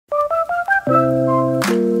Hello,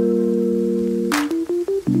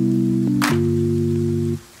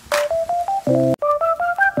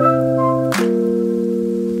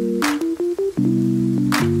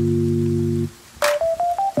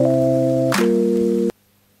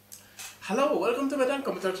 welcome to MyDan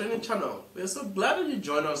Computer Training Channel. We are so glad that you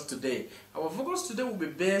joined us today. Our focus today will be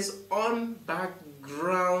based on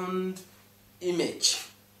background image.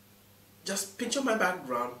 Just picture my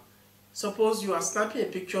background. Suppose you are snapping a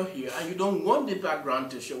picture here and you don't want the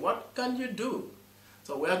background to show. What can you do?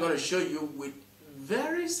 So we are going to show you with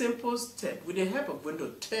very simple step with the help of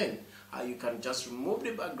Windows 10 how you can just remove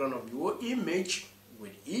the background of your image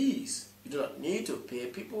with ease. You do not need to pay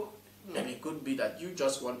people. Maybe it could be that you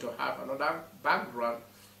just want to have another background.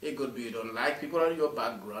 It could be you don't like people on your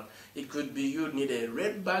background. It could be you need a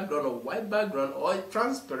red background or white background or a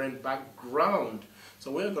transparent background. So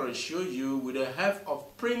we're going to show you with the help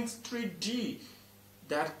of Print 3D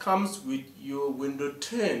that comes with your Windows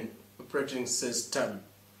 10 operating system.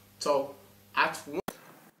 So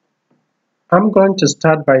I'm going to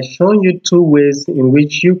start by showing you two ways in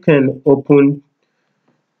which you can open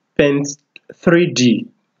Paint 3D.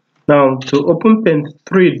 Now, to open Paint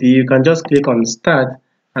 3D, you can just click on Start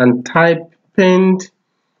and type Paint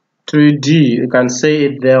 3D. You can see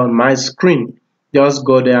it there on my screen. Just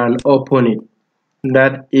go there and open it.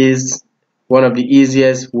 That is one of the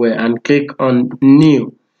easiest way, and click on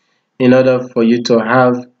New in order for you to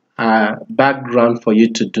have a background for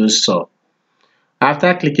you to do so.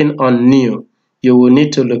 After clicking on New, you will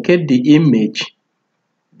need to locate the image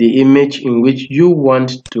in which you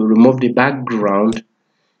want to remove the background.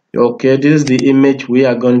 Okay, this is the image we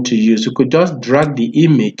are going to use. You could just drag the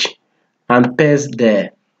image and paste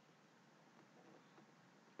there.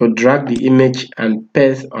 You drag the image and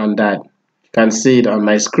paste on that. You can see it on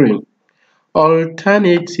my screen.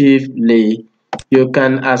 Alternatively, you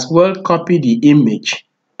can as well copy the image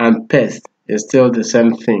and paste. It's still the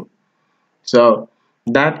same thing. So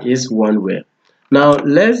that is one way. Now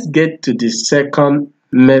let's get to the second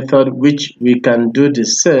method, which we can do the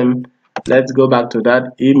same. Let's go back to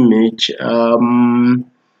that image.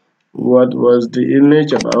 What was the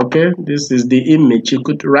image about? Okay, this is the image. You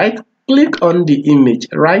could right click on the image.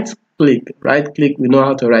 Right click. We know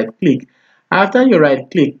how to right click. After you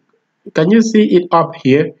right click, can you see it up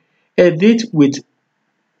here? Edit with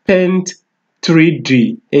Paint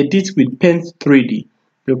 3D. Edit with Paint 3D.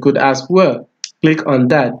 You could as well click on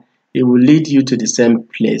that. It will lead you to the same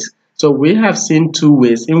place. So we have seen two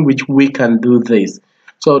ways in which we can do this.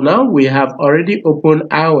 So now we have already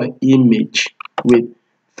opened our image with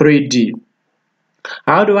 3D.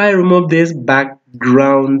 How do I remove this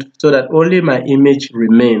background so that only my image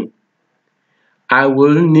remains? I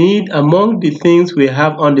will need, among the things we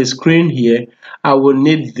have on the screen here, I will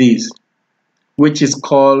need this, which is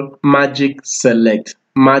called Magic Select.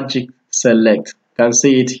 Magic Select. You can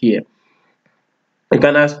see it here. You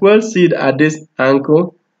can as well see it at this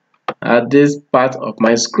angle, at this part of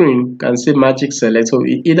my screen. You can see Magic Select. So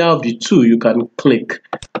either of the two you can click.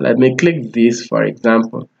 Let me click this, for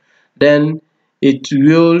example. Then it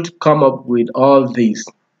will come up with all these.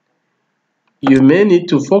 You may need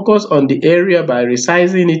to focus on the area by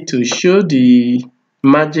resizing it to show the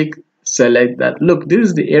Magic Select that, look, this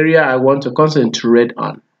is the area I want to concentrate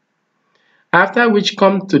on. After which,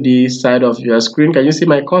 come to the side of your screen. Can you see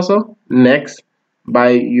my cursor? Next,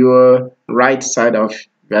 by your right side of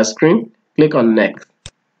your screen, click on Next.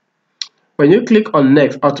 When you click on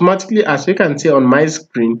Next, automatically, as you can see on my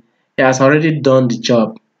screen, it has already done the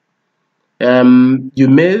job. You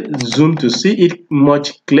may zoom to see it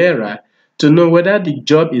much clearer to know whether the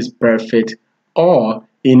job is perfect or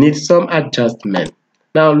it needs some adjustment.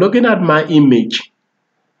 Now, looking at my image,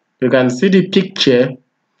 you can see the picture.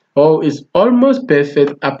 Oh, it's almost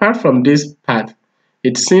perfect apart from this part.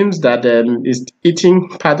 It seems that it's eating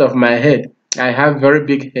part of my head. I have very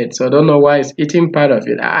big head, so I don't know why it's eating part of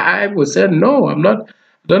it. I would say no, I'm not,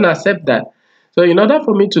 don't accept that. So in order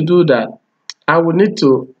for me to do that, I would need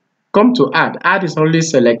to come to add. Add is already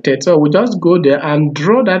selected, so we just go there and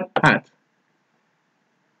draw that part.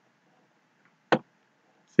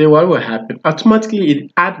 See what will happen. Automatically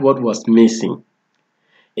it add what was missing.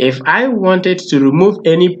 If I wanted to remove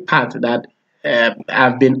any part that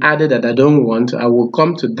have been added that I don't want, I will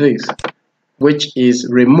come to this, which is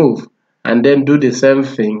remove, and then do the same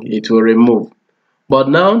thing. It will remove. But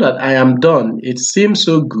now that I am done, it seems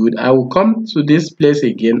so good. I will come to this place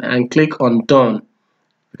again and click on done.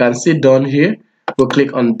 You can see done here. We'll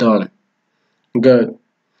click on done. Good.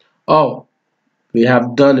 Oh, we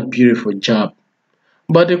have done a beautiful job.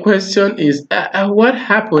 But the question is, what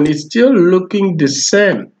happened? It's still looking the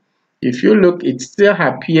same. If you look, it still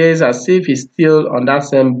appears as if it's still on that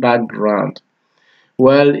same background.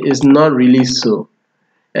 Well, it's not really so.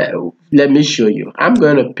 Let me show you. I'm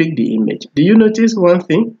going to pick the image. Do you notice one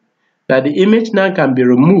thing? That the image now can be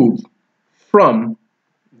removed from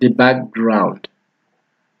the background.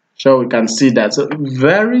 So we can see that. So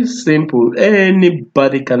very simple.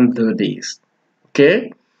 Anybody can do this.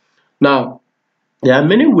 Okay. Now, there are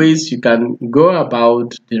many ways you can go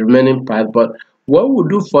about the remaining part, but what we'll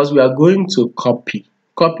do first, we are going to copy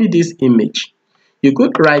this image. You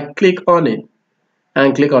could right click on it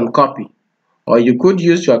and click on copy, or you could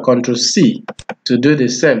use your Ctrl C to do the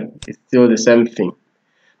same. It's still the same thing.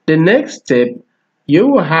 The next step, you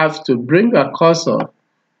will have to bring your cursor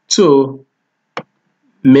to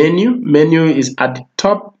menu. Menu is at the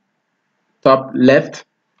top left.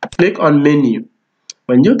 Click on menu.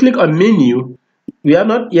 When you click on menu, we are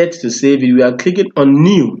not yet to save it. We are clicking on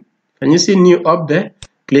new. Can you see new up there?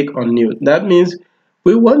 Click on new. That means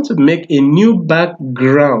we want to make a new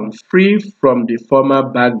background free from the former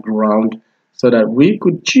background so that we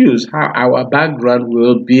could choose how our background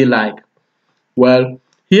will be like. Well,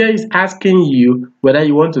 here is asking you whether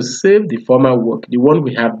you want to save the former work, the one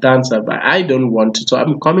we have done so far. I don't want to, so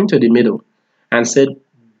I'm coming to the middle and said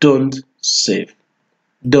don't save.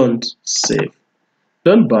 Don't save.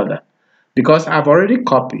 Don't bother, because I've already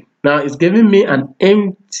copied. Now it's giving me an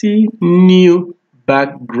empty new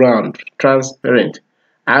background, transparent.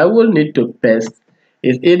 I will need to paste.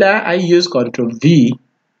 It's either I use Ctrl V,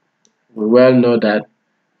 we well know that,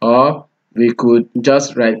 or we could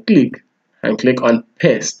just right click and click on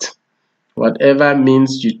paste. Whatever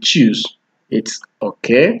means you choose, it's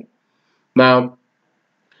okay. Now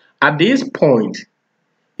at this point,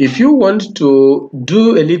 if you want to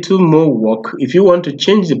do a little more work, if you want to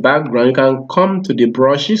change the background, you can come to the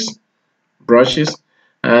brushes,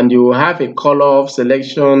 and you will have a color of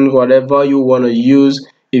selection, whatever you want to use.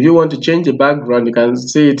 If you want to change the background, you can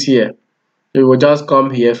see it here. You will just come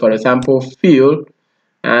here, for example, fill,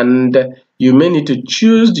 and you may need to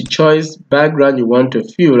choose the choice background you want to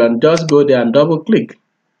fill, and just go there and double click.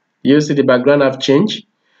 You see the background have changed,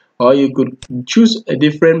 or you could choose a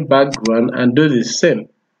different background and do the same.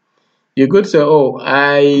 You could say, oh,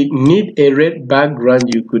 I need a red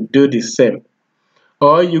background. You could do the same.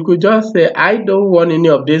 Or you could just say, I don't want any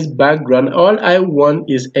of this background. All I want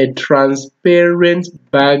is a transparent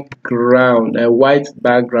background, a white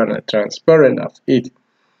background, a transparent of it.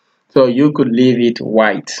 So you could leave it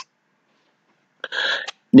white.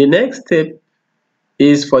 The next step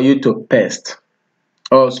is for you to paste,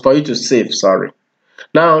 or for you to save, sorry.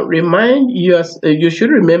 Now remind you, you should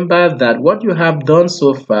remember that what you have done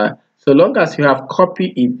so far, so long as you have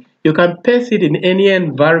copied it, you can paste it in any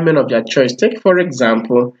environment of your choice. Take for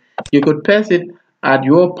example, you could paste it at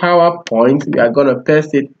your PowerPoint. We are going to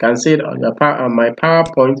paste it, you can see it on my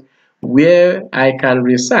PowerPoint, where I can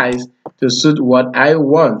resize to suit what I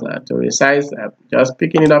want to resize. I'm just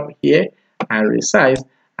picking it up here and resize,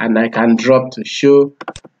 and I can drop to show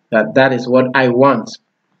that that is what I want.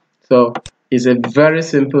 So it's a very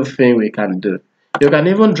simple thing we can do. You can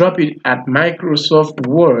even drop it at Microsoft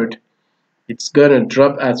Word. It's gonna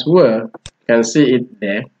drop as well. You can see it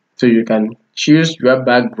there. So you can choose your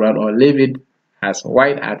background or leave it as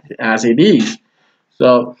white as it is.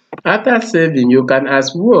 So after saving, you can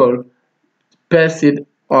as well paste it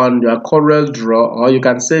on your CorelDRAW, or you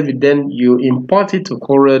can save it, then you import it to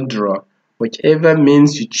CorelDRAW. Whichever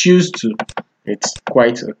means you choose to, it's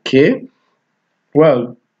quite okay.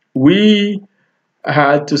 Well, we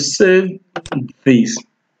had to save this.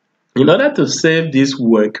 In order to save this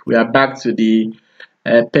work, we are back to the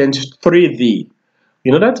Paint 3D.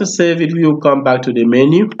 In order to save it, we will come back to the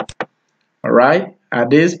menu. All right. At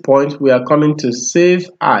this point, we are coming to save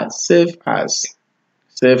as. Save as.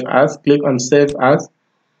 Save as. Click on save as.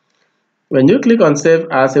 When you click on save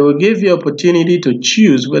as, it will give you opportunity to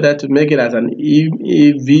choose whether to make it as an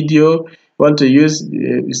video. You want to use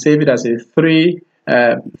save it as a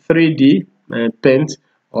 3D paint,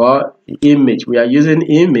 or image. We are using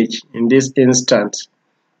image in this instance.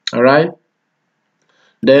 All right.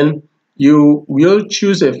 Then you will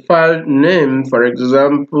choose a file name. For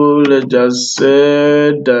example, let's just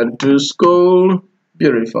say Done to School.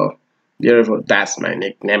 Beautiful, beautiful. That's my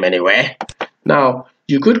nickname anyway. Now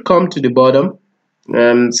you could come to the bottom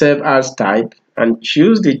and save as type and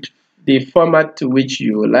choose the format to which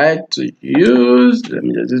you would like to use. Let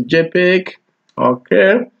me just use JPEG.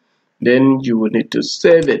 Okay. Then you will need to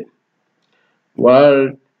save it. Well,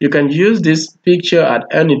 you can use this picture at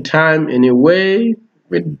any time, anyway.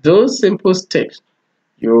 With those simple steps,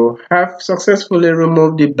 you have successfully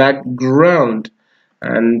removed the background,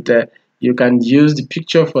 and You can use the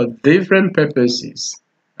picture for different purposes,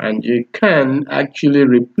 and you can actually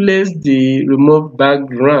replace the removed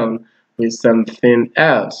background with something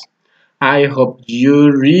else. I hope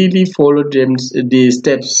you really followed the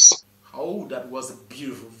steps. Oh, that was a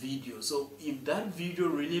beautiful video. So if that video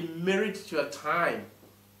really merits your time,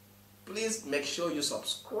 please make sure you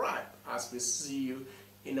subscribe as we see you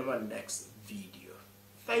in our next video.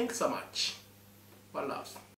 Thanks so much. One love.